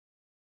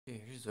Okay,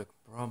 here's a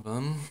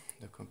problem.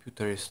 The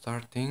computer is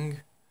starting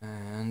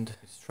and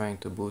it's trying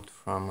to boot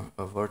from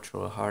a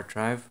virtual hard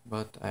drive,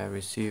 but I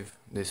receive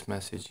this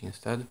message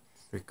instead.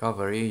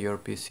 Recovery, your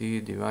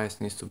PC device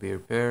needs to be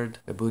repaired.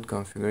 The boot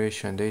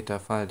configuration data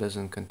file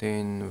doesn't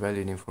contain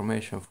valid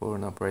information for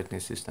an operating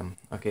system.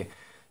 Okay,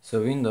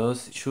 so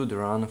Windows should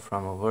run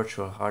from a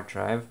virtual hard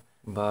drive,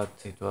 but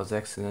it was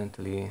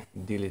accidentally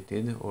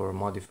deleted or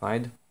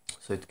modified,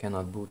 so it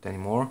cannot boot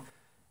anymore.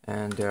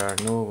 And there are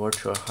no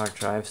virtual hard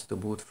drives to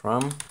boot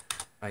from.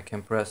 I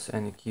can press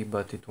any key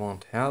but it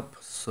won't help,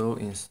 so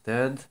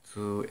instead,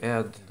 to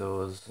add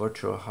those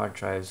virtual hard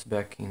drives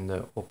back in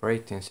the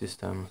operating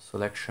system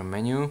selection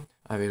menu,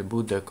 I will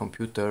boot the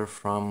computer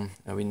from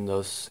a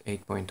Windows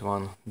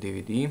 8.1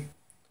 DVD,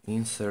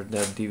 insert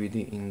that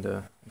DVD in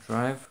the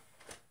drive,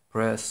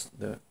 press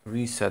the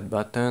reset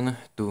button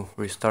to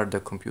restart the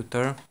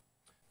computer.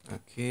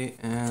 Okay,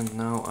 and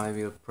now I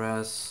will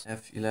press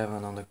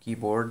F11 on the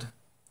keyboard.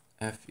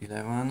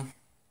 F11,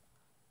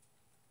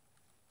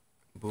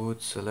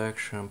 boot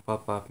selection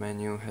pop-up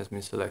menu has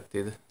been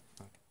selected.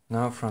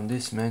 Now from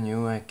this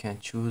menu I can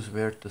choose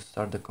where to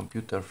start the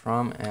computer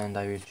from, and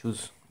I will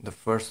choose the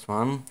first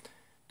one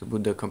to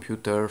boot the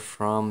computer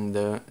from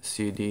the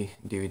CD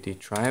DVD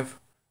drive.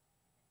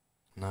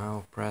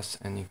 Now press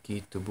any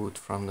key to boot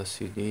from the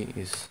CD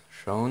is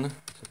shown,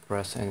 so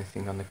press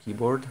anything on the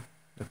keyboard.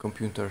 The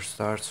computer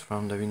starts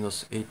from the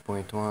Windows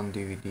 8.1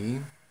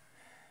 DVD.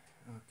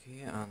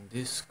 Okay, on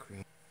this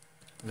screen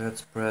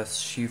let's press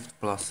Shift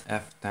plus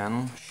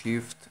F10,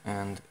 Shift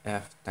and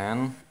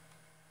F10,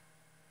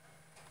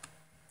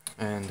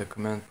 and the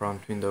command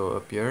prompt window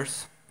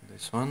appears,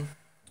 this one.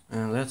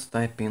 And let's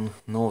type in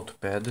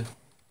Notepad,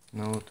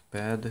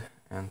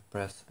 and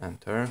press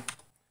enter.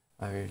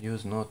 I will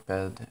use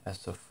Notepad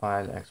as a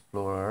file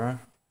explorer,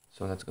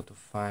 so let's go to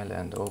File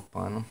and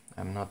Open.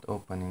 I'm not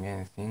opening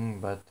anything,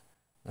 but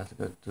let's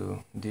go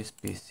to this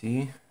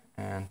PC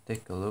and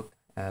take a look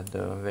at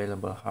the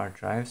available hard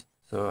drives.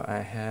 So I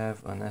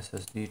have an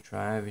SSD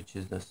drive, which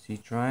is the C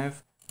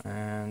drive,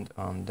 and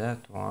on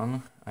that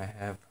one I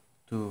have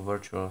two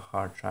virtual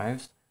hard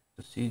drives.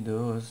 To see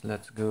those,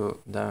 let's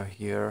go down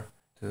here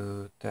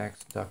to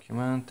text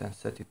document and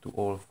set it to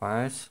all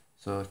files.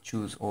 So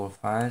choose all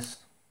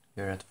files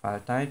here at file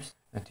types,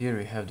 and here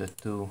we have the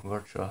two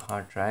virtual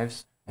hard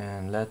drives,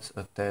 and let's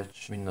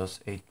attach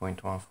Windows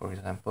 8.1 for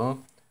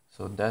example.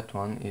 So that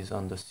one is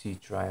on the C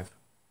drive.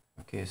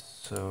 Okay,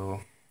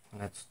 so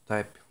let's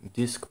type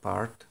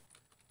DiskPart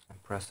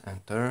and press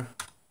enter.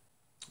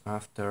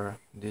 After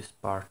this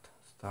part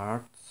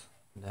starts,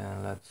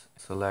 then let's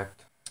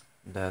select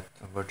that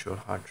virtual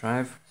hard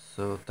drive.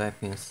 So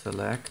type in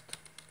select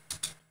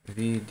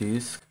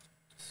VDISK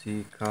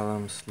C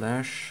column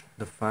slash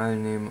the file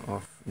name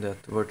of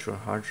that virtual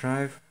hard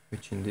drive,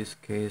 which in this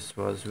case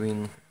was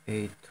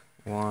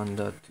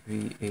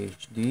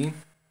win81.vhd.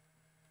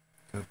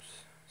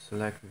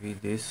 Select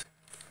VDISK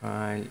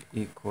file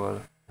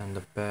equal and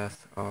the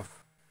path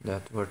of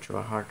that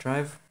virtual hard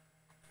drive.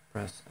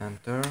 Press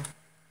enter.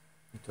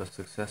 It was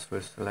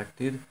successfully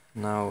selected.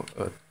 Now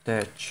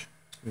attach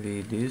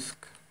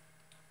VDISK.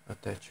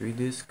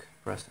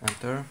 Press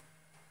enter.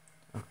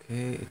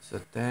 Okay, it's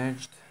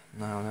attached.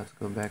 Now let's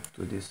go back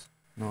to this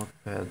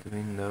Notepad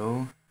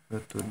window. Go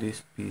to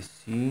this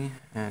PC,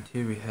 and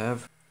here we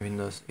have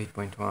Windows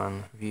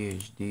 8.1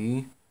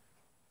 VHD.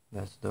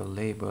 That's the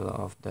label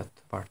of that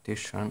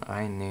partition.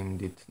 I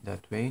named it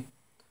that way.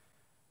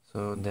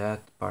 So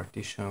that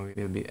partition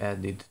will be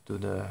added to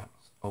the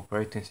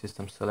operating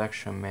system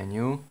selection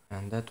menu,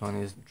 and that one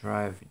is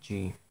drive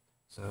G.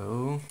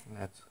 So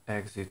let's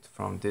exit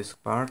from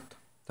DiskPart,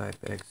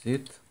 type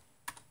exit.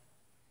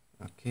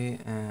 Okay,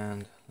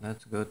 and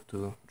let's go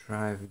to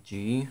drive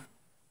G,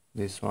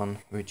 this one,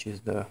 which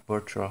is the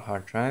virtual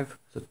hard drive.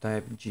 So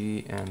type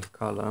G and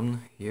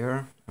colon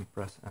here and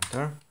press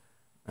enter,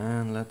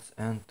 and let's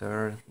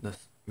enter the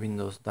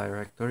Windows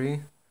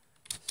directory,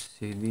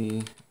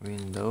 cd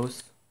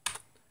Windows.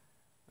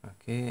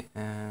 Okay,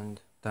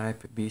 and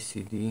type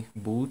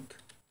BCDBOOT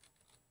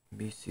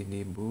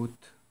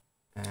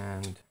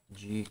and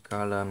G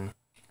colon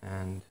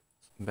and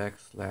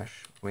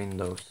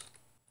 \Windows.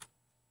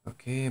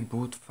 Okay,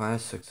 boot file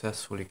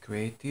successfully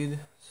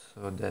created.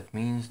 So that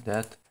means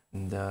that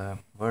the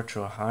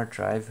virtual hard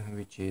drive,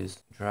 which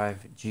is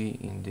drive G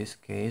in this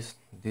case,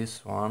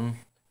 this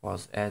one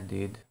was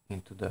added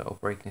into the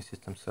operating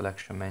system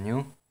selection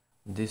menu.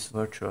 This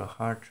virtual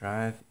hard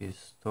drive is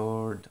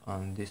stored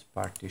on this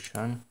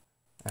partition,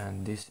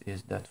 and this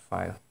is that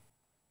file.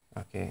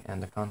 Okay,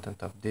 and the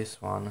content of this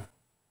one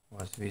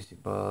was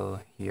visible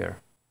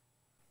here.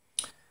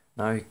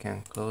 Now you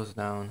can close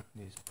down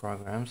these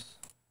programs,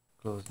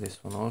 close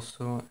this one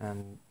also,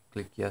 and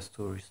click yes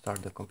to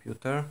restart the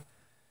computer.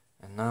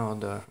 And now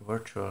the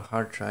virtual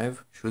hard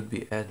drive should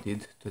be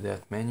added to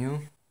that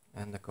menu,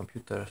 and the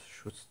computer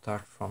should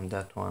start from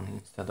that one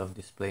instead of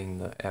displaying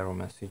the error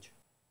message.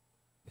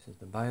 This is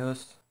the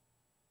BIOS,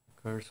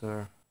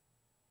 cursor,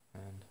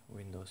 and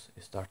Windows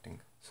is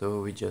starting.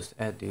 So we just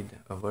added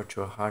a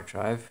virtual hard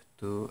drive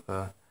to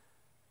a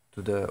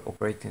to the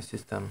operating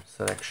system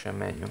selection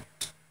menu,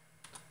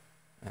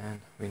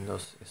 and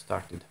Windows is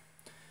started.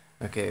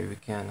 Okay, we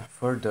can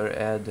further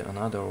add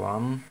another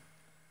one.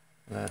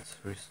 Let's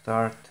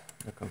restart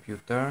the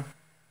computer.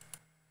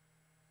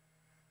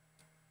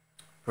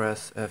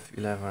 Press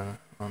F11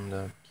 on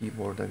the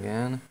keyboard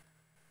again,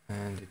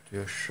 and it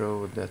will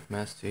show that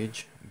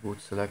message: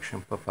 boot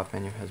selection pop-up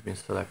menu has been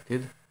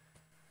selected.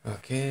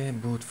 Okay,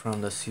 boot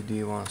from the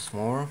CD once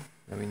more,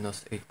 the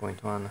Windows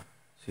 8.1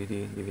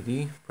 CD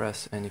DVD.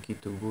 Press any key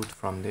to boot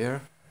from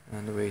there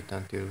and wait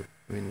until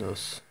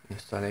Windows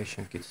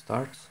installation kit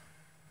starts.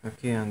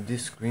 Okay, on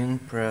this screen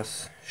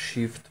press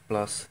Shift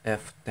plus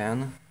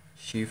F10,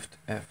 Shift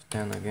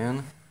F10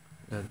 again.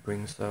 That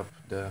brings up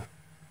the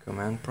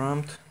command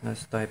prompt.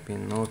 Let's type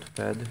in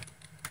Notepad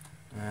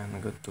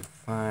and go to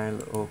File,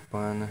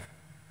 open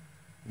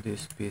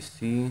this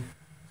PC,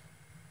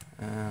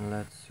 and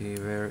let's see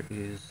where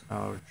is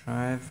our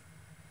drive.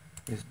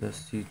 Is the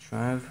C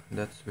drive.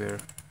 That's where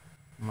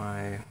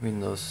my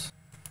Windows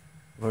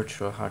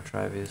virtual hard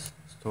drive is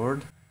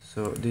stored.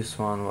 So this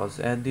one was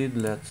added.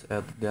 Let's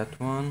add that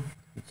one.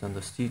 It's on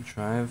the C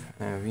drive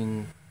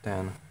and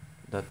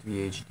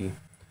Win10.VHD.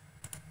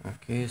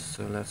 Okay,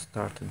 so let's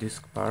start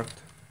DiskPart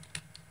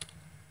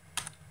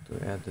to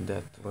add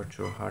that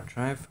virtual hard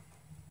drive.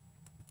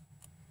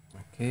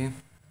 Okay,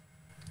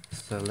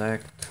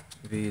 select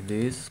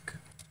VDISK,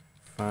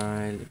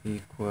 file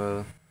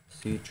equal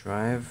C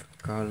drive,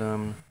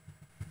 column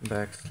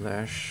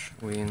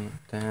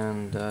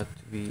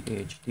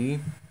 /Win10.VHD.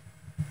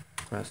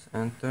 Press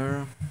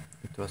enter.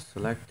 It was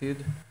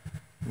selected.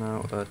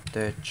 Now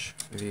attach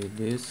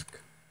VDISK.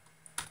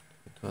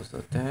 It was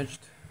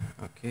attached.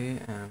 Okay,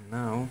 and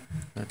now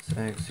let's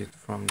exit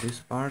from this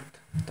part.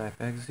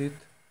 Type exit.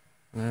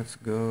 Let's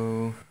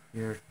go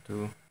here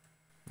to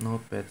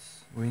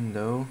Notepad's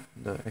window,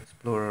 the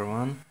Explorer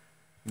one,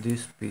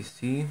 this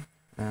PC,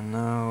 and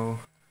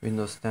now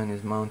Windows 10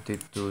 is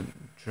mounted to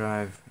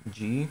drive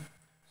G.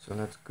 So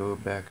let's go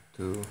back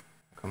to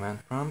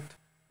command prompt.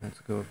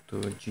 Let's go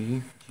to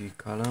G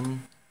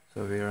column.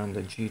 So we're on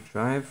the G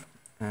drive,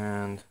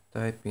 and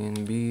type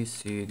in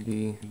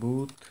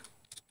BCDBOOT,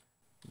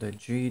 the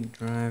G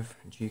drive,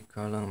 G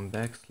column /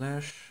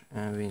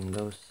 and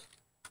Windows,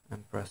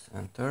 and press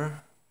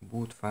enter.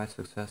 Boot file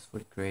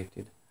successfully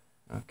created.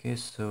 Okay,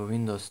 so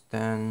Windows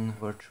 10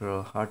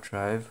 virtual hard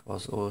drive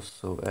was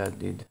also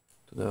added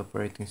to the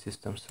operating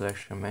system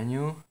selection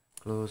menu.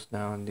 Close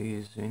down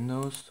these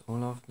windows,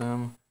 all of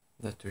them.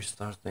 That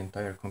restarts the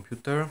entire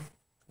computer.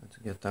 Let's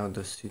get out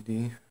the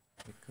CD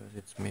because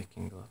it's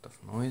making a lot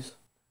of noise.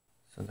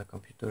 So the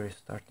computer is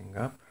starting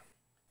up,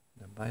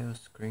 the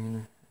BIOS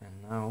screen,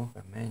 and now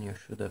a menu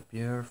should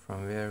appear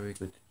from where we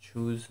could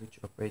choose which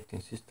operating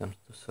systems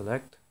to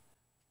select.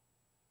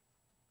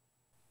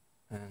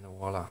 And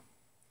voila!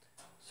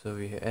 So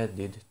we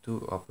added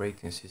 2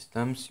 operating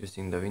systems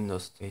using the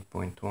Windows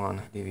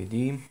 8.1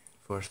 DVD.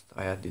 First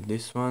I added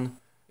this one.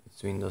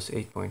 It's Windows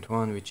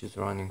 8.1, which is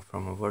running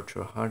from a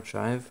virtual hard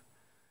drive.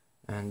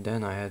 And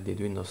then I added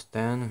Windows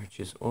 10, which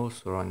is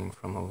also running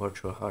from a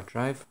virtual hard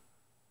drive.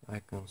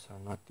 Icons are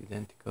not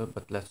identical,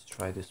 but let's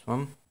try this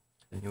one,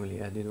 the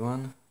newly added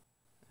one,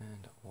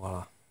 and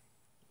voila,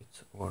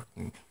 it's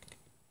working.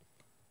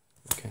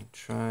 We can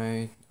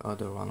try the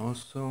other one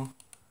also.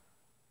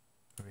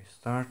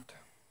 Restart.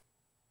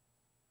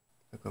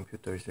 The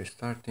computer is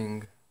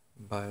restarting.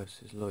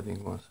 BIOS is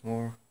loading once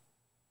more.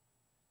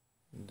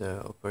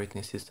 The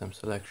operating system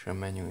selection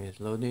menu is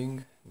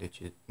loading.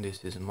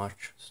 This is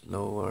much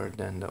slower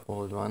than the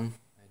old one.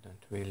 I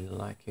don't really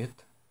like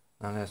it.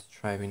 Now let's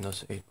try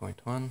Windows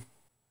 8.1.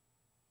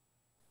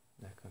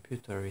 The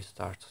computer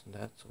restarts.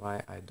 That's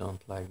why I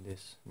don't like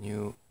this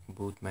new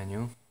boot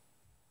menu.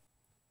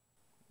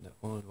 The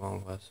old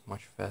one was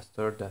much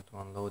faster. That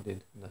one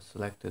loaded the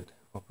selected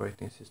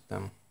operating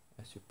system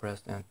as you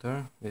pressed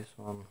enter. This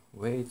one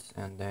waits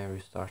and then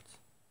restarts.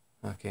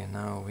 Okay,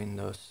 now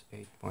Windows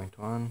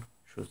 8.1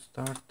 should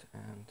start,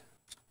 and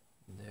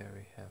there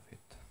we have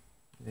it.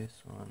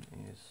 This one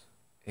is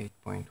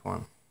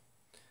 8.1.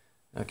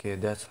 Okay,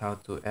 that's how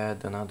to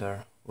add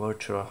another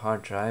virtual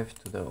hard drive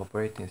to the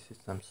operating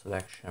system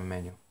selection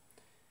menu.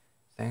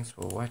 Thanks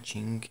for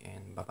watching,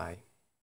 and bye bye.